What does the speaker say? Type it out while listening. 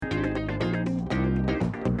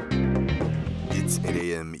It's 8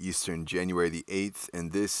 a.m. Eastern, January the 8th,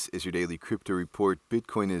 and this is your daily crypto report.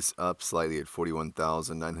 Bitcoin is up slightly at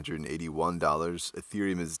 $41,981.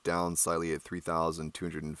 Ethereum is down slightly at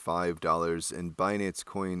 $3,205, and Binance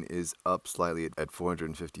Coin is up slightly at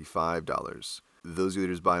 $455. Those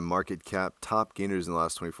leaders by market cap, top gainers in the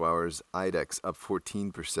last 24 hours, IDEX up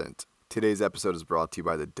 14%. Today's episode is brought to you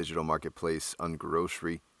by the digital marketplace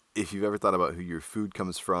Ungrocery. If you've ever thought about who your food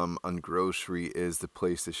comes from, Ungrocery is the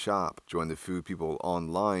place to shop. Join the food people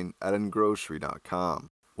online at ungrocery.com.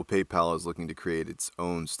 Well, PayPal is looking to create its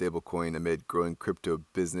own stablecoin amid growing crypto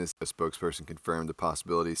business. A spokesperson confirmed the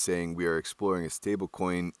possibility, saying, "We are exploring a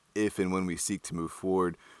stablecoin. If and when we seek to move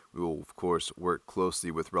forward, we will, of course, work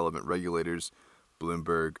closely with relevant regulators."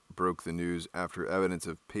 Bloomberg broke the news after evidence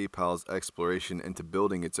of PayPal's exploration into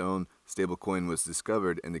building its own stablecoin was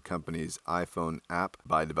discovered in the company's iPhone app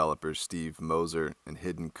by developer Steve Moser, and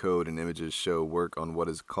hidden code and images show work on what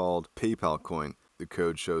is called PayPal Coin. The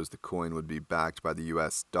code shows the coin would be backed by the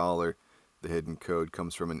US dollar. The hidden code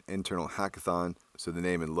comes from an internal hackathon, so the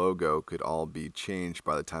name and logo could all be changed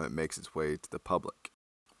by the time it makes its way to the public.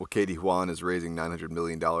 Well, Katie Huan is raising $900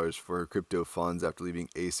 million for her crypto funds after leaving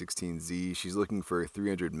A16Z. She's looking for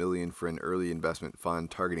 $300 million for an early investment fund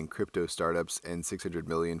targeting crypto startups and $600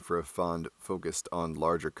 million for a fund focused on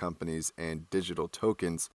larger companies and digital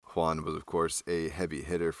tokens. Huan was, of course, a heavy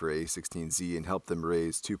hitter for A16Z and helped them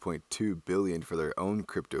raise $2.2 billion for their own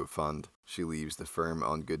crypto fund. She leaves the firm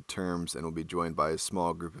on good terms and will be joined by a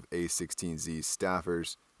small group of A16Z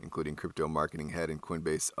staffers, including crypto marketing head and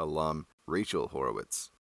Coinbase alum Rachel Horowitz.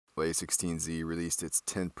 A16Z released its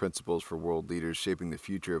 10 principles for world leaders shaping the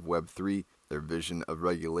future of Web3, their vision of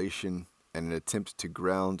regulation, and an attempt to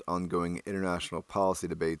ground ongoing international policy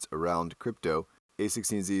debates around crypto.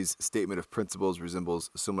 A16Z's statement of principles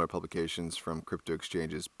resembles similar publications from crypto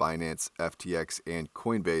exchanges Binance, FTX, and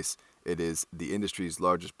Coinbase. It is the industry's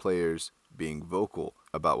largest players being vocal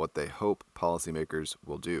about what they hope policymakers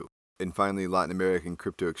will do. And finally, Latin American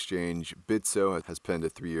crypto exchange Bitso has penned a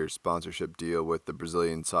 3-year sponsorship deal with the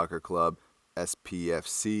Brazilian soccer club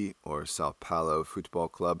SPFC, or Sao Paulo Football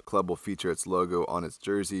Club. The club will feature its logo on its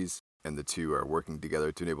jerseys, and the two are working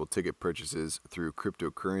together to enable ticket purchases through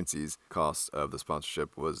cryptocurrencies. Cost of the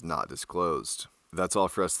sponsorship was not disclosed. That's all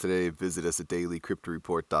for us today. Visit us at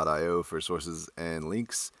dailycryptoreport.io for sources and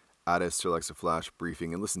links. Add us to Alexa Flash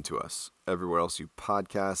Briefing and listen to us everywhere else you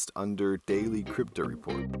podcast under Daily Crypto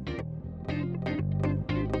Report.